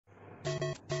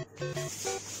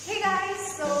Hey guys,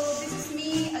 so this is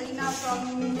me, Alina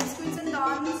from Queens and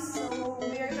Dons. So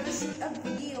we are going to shoot a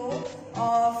video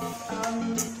of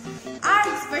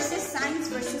arts versus science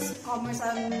versus commerce. So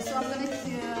I'm going to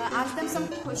ask them some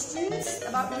questions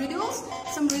about riddles.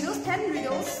 Some riddles, 10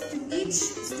 riddles to each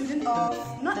student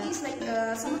of, not each, like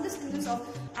some of the students of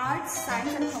arts,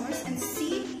 science and commerce, and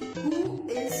see who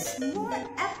is more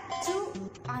apt to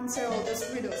answer all those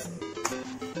riddles.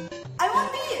 I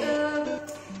won't be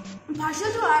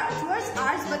partial towards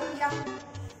arts, but yeah,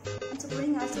 I'm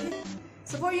supporting arts today.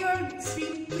 Support your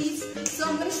stream, please. So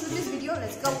I'm gonna shoot this video.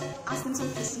 Let's go. Ask them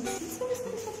some questions. Let's go.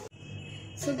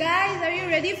 So guys, are you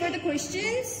ready for the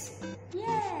questions?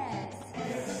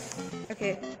 Yes.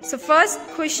 Okay. So first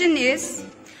question is,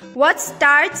 what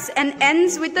starts and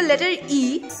ends with the letter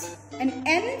E and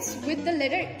ends with the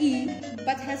letter E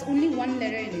but has only one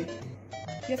letter in it?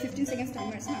 You have 15 seconds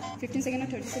timers, huh? 15 second or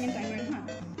 30 second timer, huh?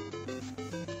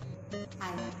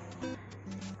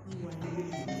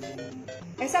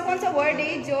 ऐसा कौन सा word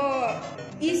है जो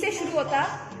ई से शुरू होता,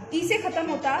 ई से खत्म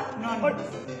होता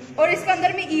और इसके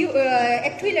अंदर में ई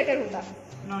एक ही लेटर होता?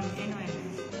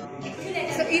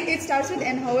 So it starts with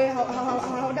N.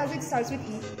 How does it starts with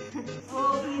E?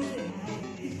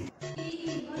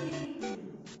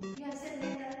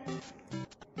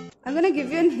 I'm gonna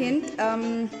give you a hint.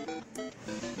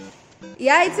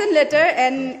 Yeah, it's a letter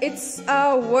and it's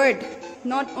a word,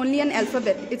 not only an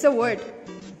alphabet. It's a word.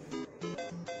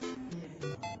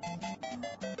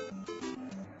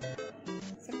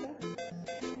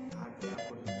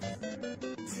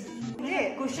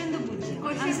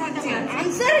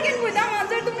 Answer क्या कोई था?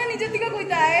 Answer तुमने नीचे दिखा कोई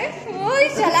था है? वही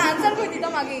चला आंसर कोई दिखा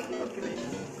मागे.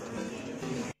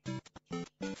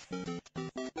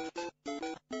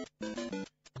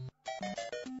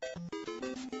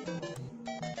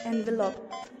 Envelope.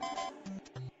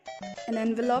 An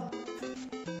envelope.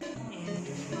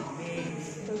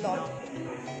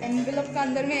 Envelope का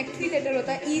अंदर में एक ही लेटर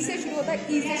होता है, ई से शुरू होता है,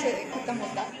 ई से खत्म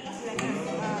होता है.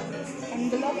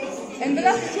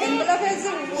 Envelope has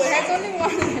only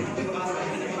one.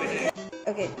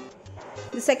 Okay.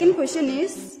 The second question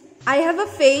is, I have a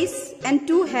face and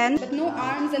two hands but no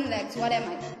arms and legs. What am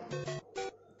I?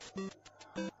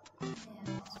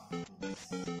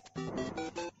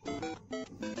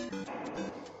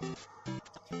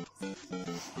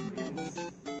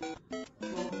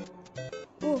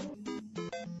 Oh.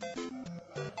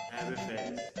 I have a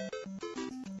face.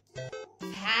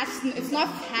 It's not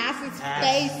half, it's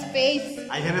space.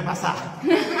 I have a pasa.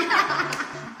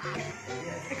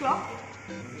 A clock?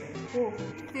 Oh.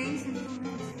 Face and two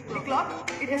hands. A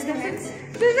clock? It has the hands.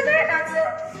 This is the correct answer.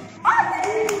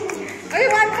 Okay,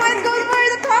 1 point goes for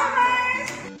the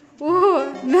commerce. Oh,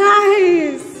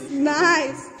 nice.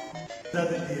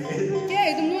 क्या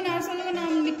है तुम लोग answer का नाम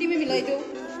मिट्टी में मिलाई दो?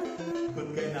 खुद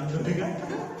का नाम दोगे?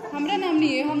 हमारा नाम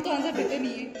नहीं है, हम तो आंसर देते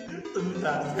नहीं है. तुम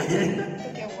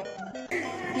क्या हुआ?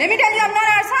 Let me tell you, I'm not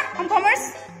arts, huh? I'm commerce.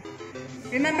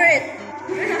 Remember it.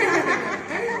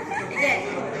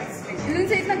 इल्लून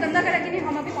से इतना गंदा करा कि नहीं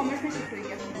हम अभी commerce में शिफ्ट हो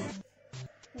गया.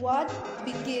 What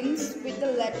begins with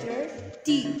the letter T,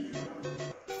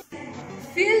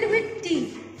 filled with T,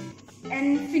 and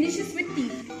finishes with T?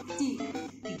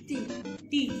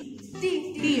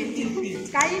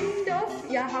 Kind of,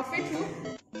 yeah, halfway through.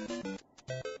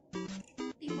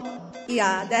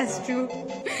 Yeah, that's true.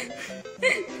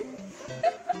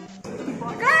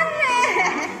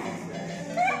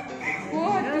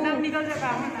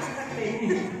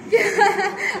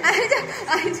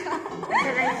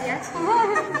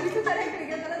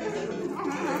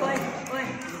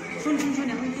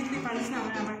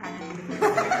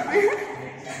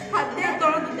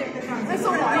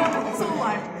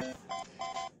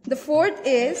 The fourth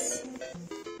is,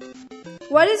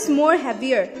 what is more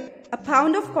heavier, a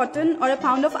pound of cotton or a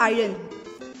pound of iron?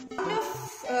 A pound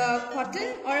of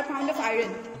cotton or a pound of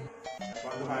iron? A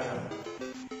pound of iron.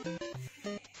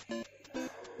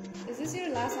 Is this your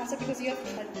last answer? Because you have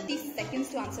 30 seconds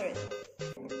to answer it.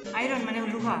 Iron mane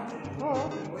luha.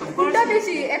 Oh, कुंडा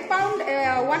बेची. 1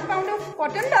 pound of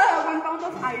cotton, 1 pound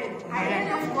of iron. Iron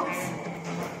of course.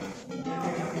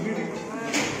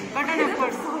 Cotton of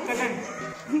course. Cotton.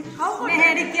 How cotton?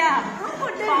 Meheri kya? How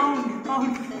cotton?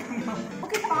 Pound.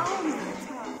 Okay, pound.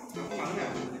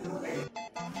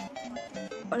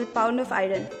 Or a pound of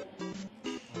iron.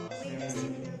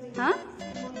 Huh?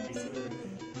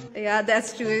 Yeah,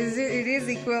 that's true. It is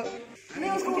equal. Okay,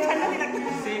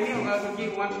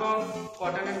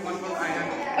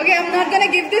 I'm not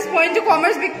gonna give this point to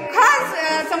commerce because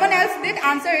someone else did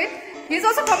answer it. He's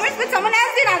also commerce, but someone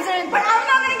else did answer it. But I'm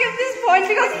not gonna give this point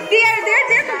because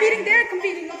they're competing. They're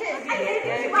competing. Okay.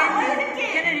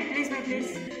 Can I replace my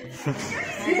place?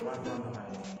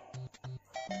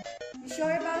 You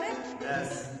sure about it? Yes.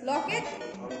 Lock it.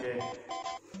 Okay.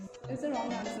 It's the wrong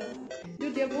answer.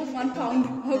 Dude, they're both 1 pound.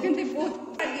 How can they both?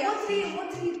 What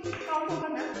three count hoga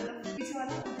na? Which one?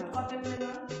 Cotton and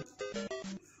one.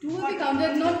 2 will be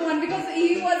counted, not 1 because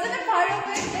he wasn't a part of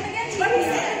it. Then again, But he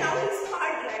said now he's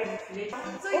part, right?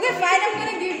 So okay, fine. I'm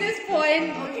gonna give this point.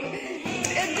 Okay.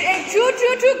 True.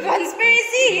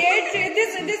 Conspiracy here.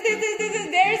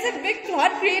 There is a big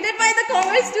plot created by the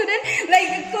commerce student. Like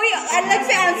कोई अलग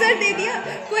से answer दे दिया,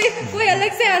 कोई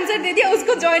अलग से answer दे दिया,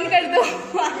 उसको join कर दो.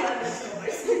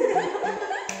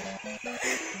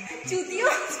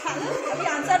 चूतियों, चलो अभी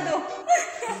आंसर दो.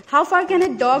 How far can a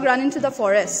dog run into the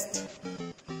forest?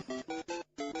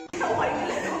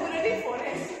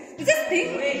 Just think.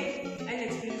 Wait, I'll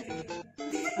explain to you.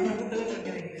 I'm not going to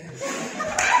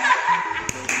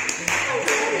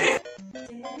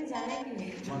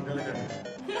मंगल करना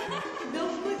लोग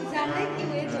कुछ जाने की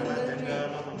वे जंगल में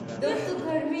दोस्त तो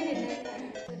घर में रहना है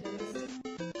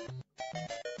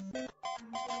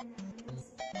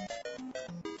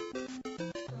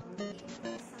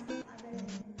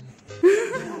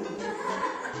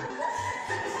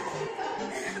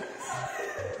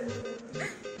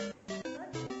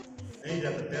नहीं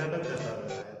जाता तेरा तक जाता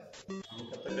है हम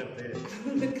कब तक करते हैं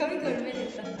कभी घर में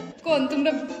रहता कौन तुम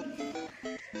लोग?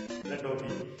 डॉगी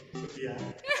कुतिया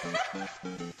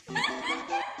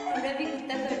हमरा भी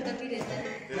कुत्ता करता भी रहता है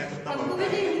तेरा कुत्ता हमको भी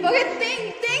नहीं Okay, think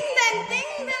then.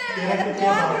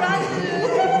 Dog run.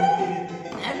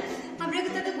 हमरा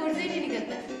कुत्ता तो घर से ही नहीं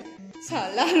निकलता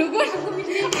साला लोगों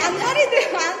आंसर ही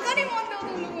मत दो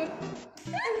तुम लोगों.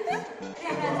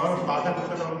 और पालता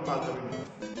कुत्ता का हम पालता भी नहीं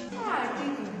हाँ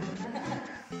ठीक है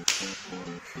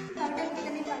हमरा कुत्ता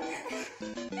नहीं पालता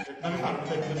इतना भी खाना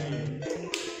तक नहीं है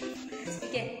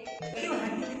ठीक है क्यों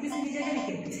हाथी कितनी सी जगह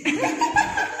निकल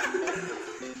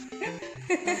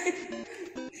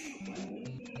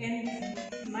and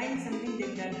mind something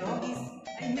that the dog is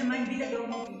in my mind be the dog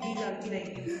is also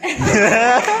like you.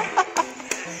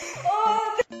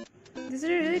 This is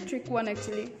a really trick one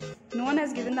actually. No one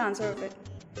has given the answer of it.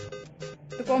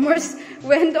 The commerce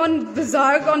went on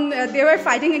berserk on. They were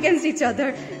fighting against each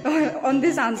other on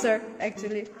this answer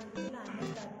actually.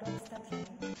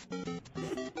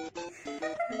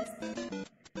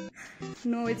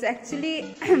 No, it's actually.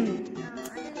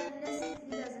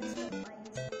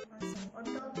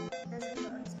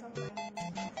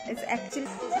 It's actually.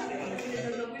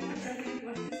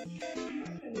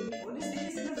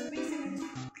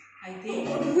 I think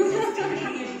the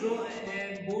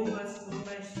bone was thrown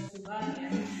by Subhani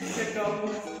and the dog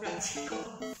was Rachiko.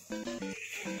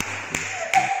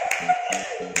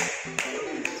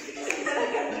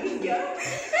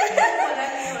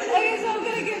 Okay, so I'm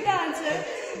gonna give the answer.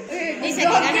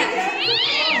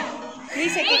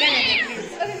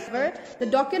 Okay, the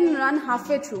dog can run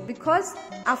halfway through because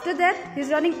after that he's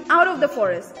running out of the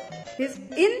forest. He's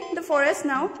in the forest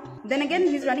now. Then again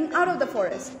he's running out of the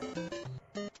forest.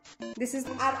 This is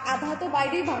आधा तो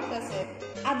बाहर ही भागता से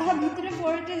आधा भीतरे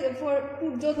forest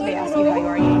जो तो They ask you how you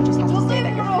are, you just have to say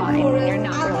that you're fine when you're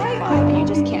not really fine, and you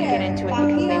just can't get into it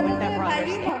because they wouldn't ever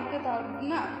understand.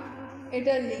 ना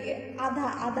इधर लीगे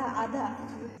आधा.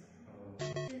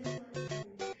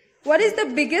 What is the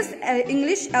biggest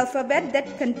English alphabet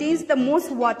that contains the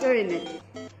most water in it?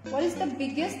 What is the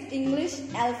biggest English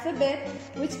alphabet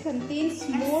which contains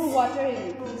more water in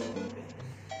it?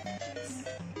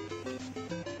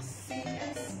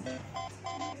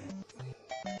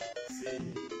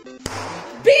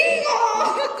 Bingo!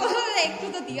 एक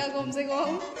तो दिया कम से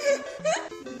कम.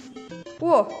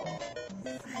 वो.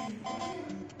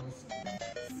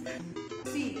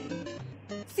 C.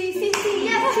 Yes,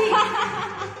 C.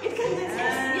 It contains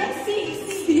yes, C.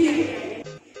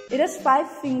 It has 5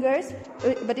 fingers,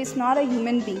 but it's not a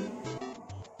human being.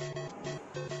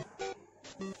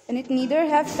 And it neither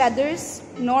have feathers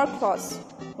nor claws.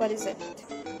 What is it?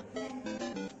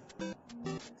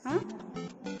 Huh?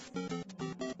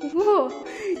 Whoa,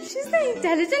 she's the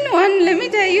intelligent one. Let me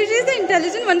tell you, she's the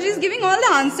intelligent one. She's giving all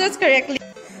the answers correctly.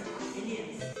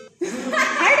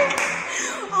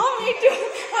 Oh, me too.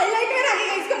 I like her.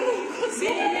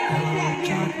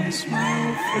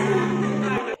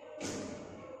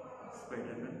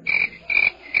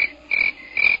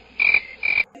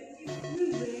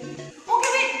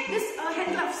 Okay, wait. This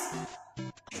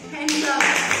hand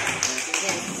gloves.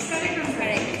 Yes.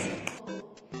 Correct.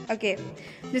 Okay.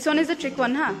 This one is a trick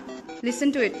one, huh?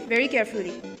 Listen to it very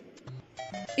carefully.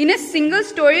 In a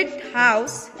single-storied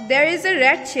house, there is a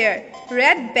red chair.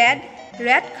 red bed,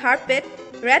 red carpet,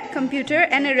 red computer,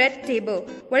 and a red table.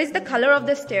 What is the color of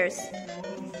the stairs?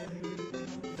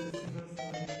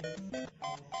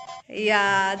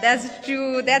 Yeah, that's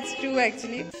true. That's true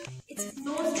actually. It's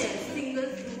no stairs, single.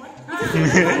 What?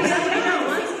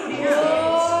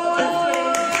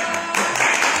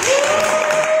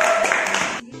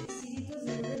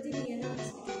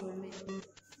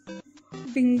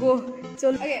 Bingo. So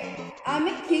okay, I'm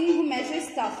a king who measures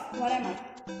stuff. What am I?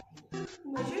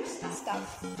 Measure stuff.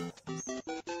 Stuff.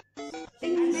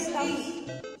 Things, stuff.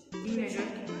 You measure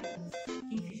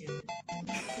kingfisher.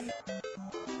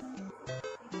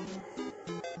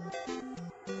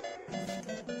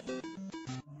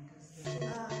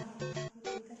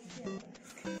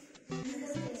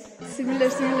 Similar.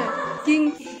 King.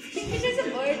 Kingfisher is a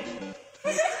bird.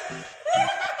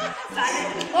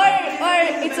 or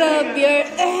it's a bear.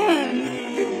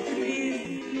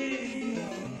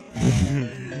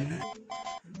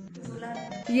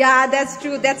 Yeah, that's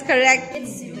true. That's correct.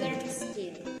 It's similar to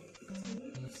scale.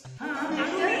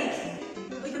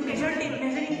 We can measure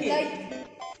measuring tape. Like,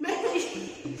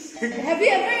 have you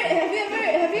ever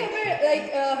like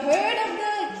heard of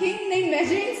the king named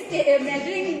measuring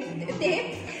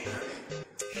tape?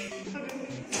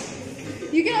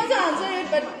 You can also answer it,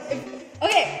 but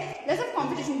okay, let's have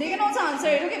competition. They can also answer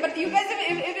it, okay? But you guys,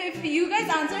 if you guys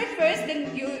answer it first,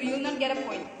 then you'll not get a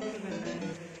point.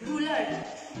 Ruler.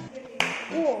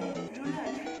 Oh,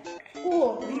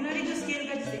 Ruler is a scale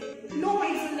that say. No,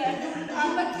 it's ruler.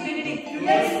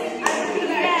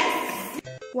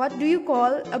 what do you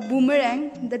call a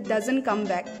boomerang that doesn't come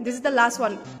back? This is the last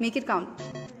one. Make it count.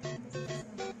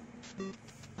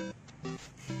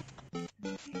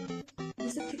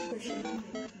 This is a trick question.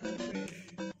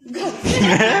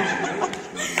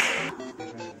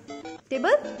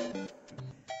 Table?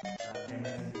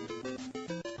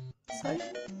 Sorry?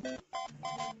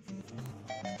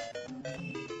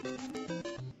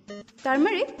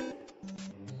 Turmeric?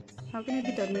 How can it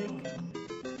be turmeric?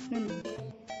 No.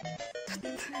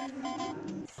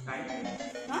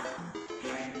 Huh?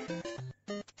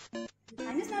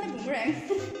 Time is not a boomerang.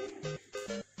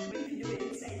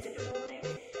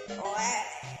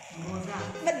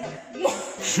 But no.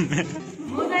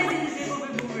 Moza is in the shape of a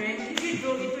boomerang. If you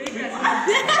throw it, it will grasp.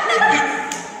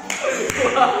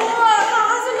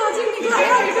 कहाँ से logic निकला है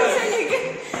इधर से लेके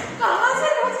कहाँ से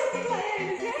logic निकला है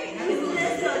इधर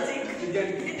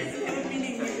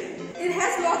it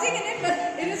has logic in it but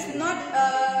it is not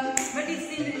But it's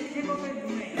in the shape of a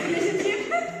boomerang. relationship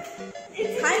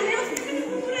it's kind of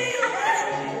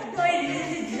कोई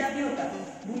relationship जिलापी होता,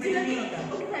 boomerang नहीं होता.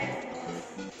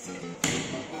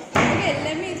 okay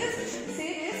let me just say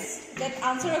this that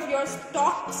answer of yours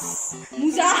talks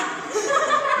मुजा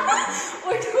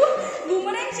और तो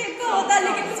boomerang shape का होता है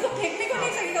लेकिन उसको फेंकने को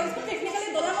नहीं सकेगा उसको फेंकने के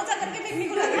लिए दोला मोचा करके फेंकने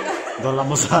को लगेगा दोला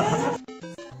मोसा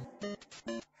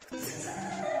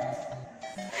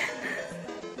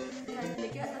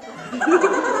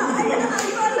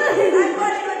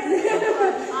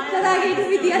चला गई तो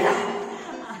भी दिया था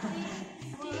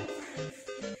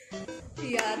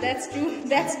yeah that's true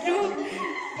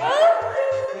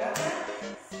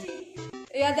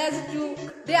yeah that's true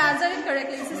they answered it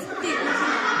correctly this is stick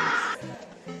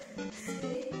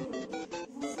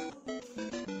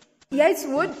yeah it's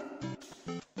wood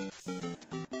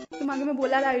तुम आगे में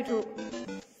बोला राइट हो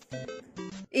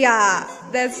yeah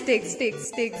that's stick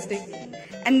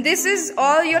and this is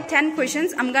all your 10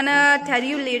 questions. I'm gonna tell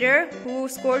you later who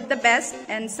scored the best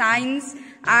in science,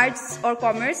 arts or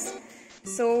commerce.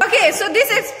 So okay, so this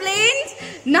explains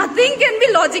nothing can be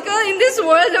logical in this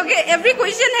world. Okay, every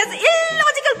question has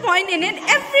illogical point in it.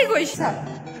 Every question.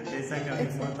 ऐसा कभी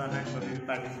मत आना कभी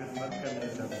participate मत करना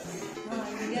सब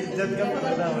इज्जत का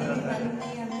पता हो जाता है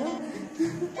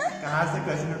कहाँ से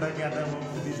क्वेश्चन उठा के आता है वो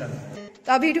खुद ही जानता है तो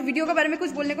अभी तो वीडियो के बारे में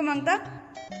कुछ बोलने को मांगता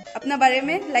अपना बारे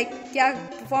में लाइक क्या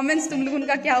परफॉर्मेंस तुम लोगों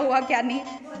का क्या हुआ क्या नहीं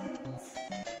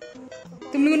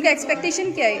तुम लोगों का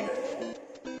एक्सपेक्टेशन क्या है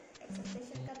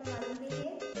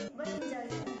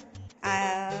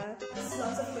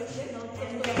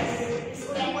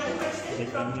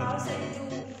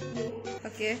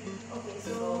Okay.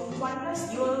 So 1 plus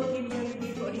 2 equals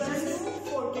to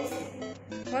 4 कैसे?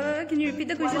 What, can you repeat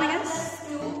the question 1 again? plus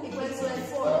 2 equals to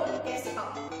 4 कैसे?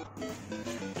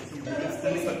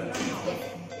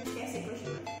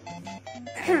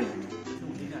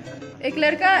 एक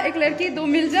लड़का एक लड़की दो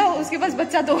मिल जाओ उसके पास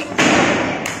बच्चा दो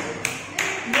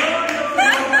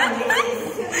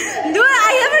Dude,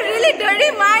 I have a really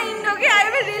dirty mind. Okay, I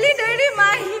have a really dirty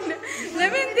mind. Let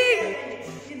me think.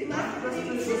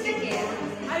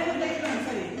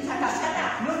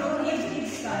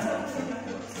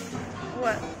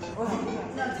 What?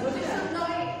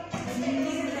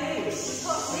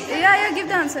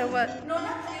 the answer. What?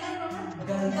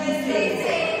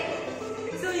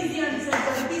 So easy answer.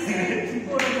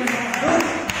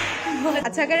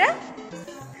 अच्छा करा?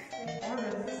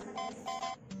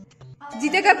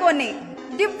 जीतेगा कौन? नहीं,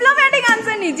 डिप्लोमेटिक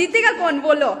आंसर नहीं, जीतेगा कौन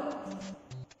बोलो?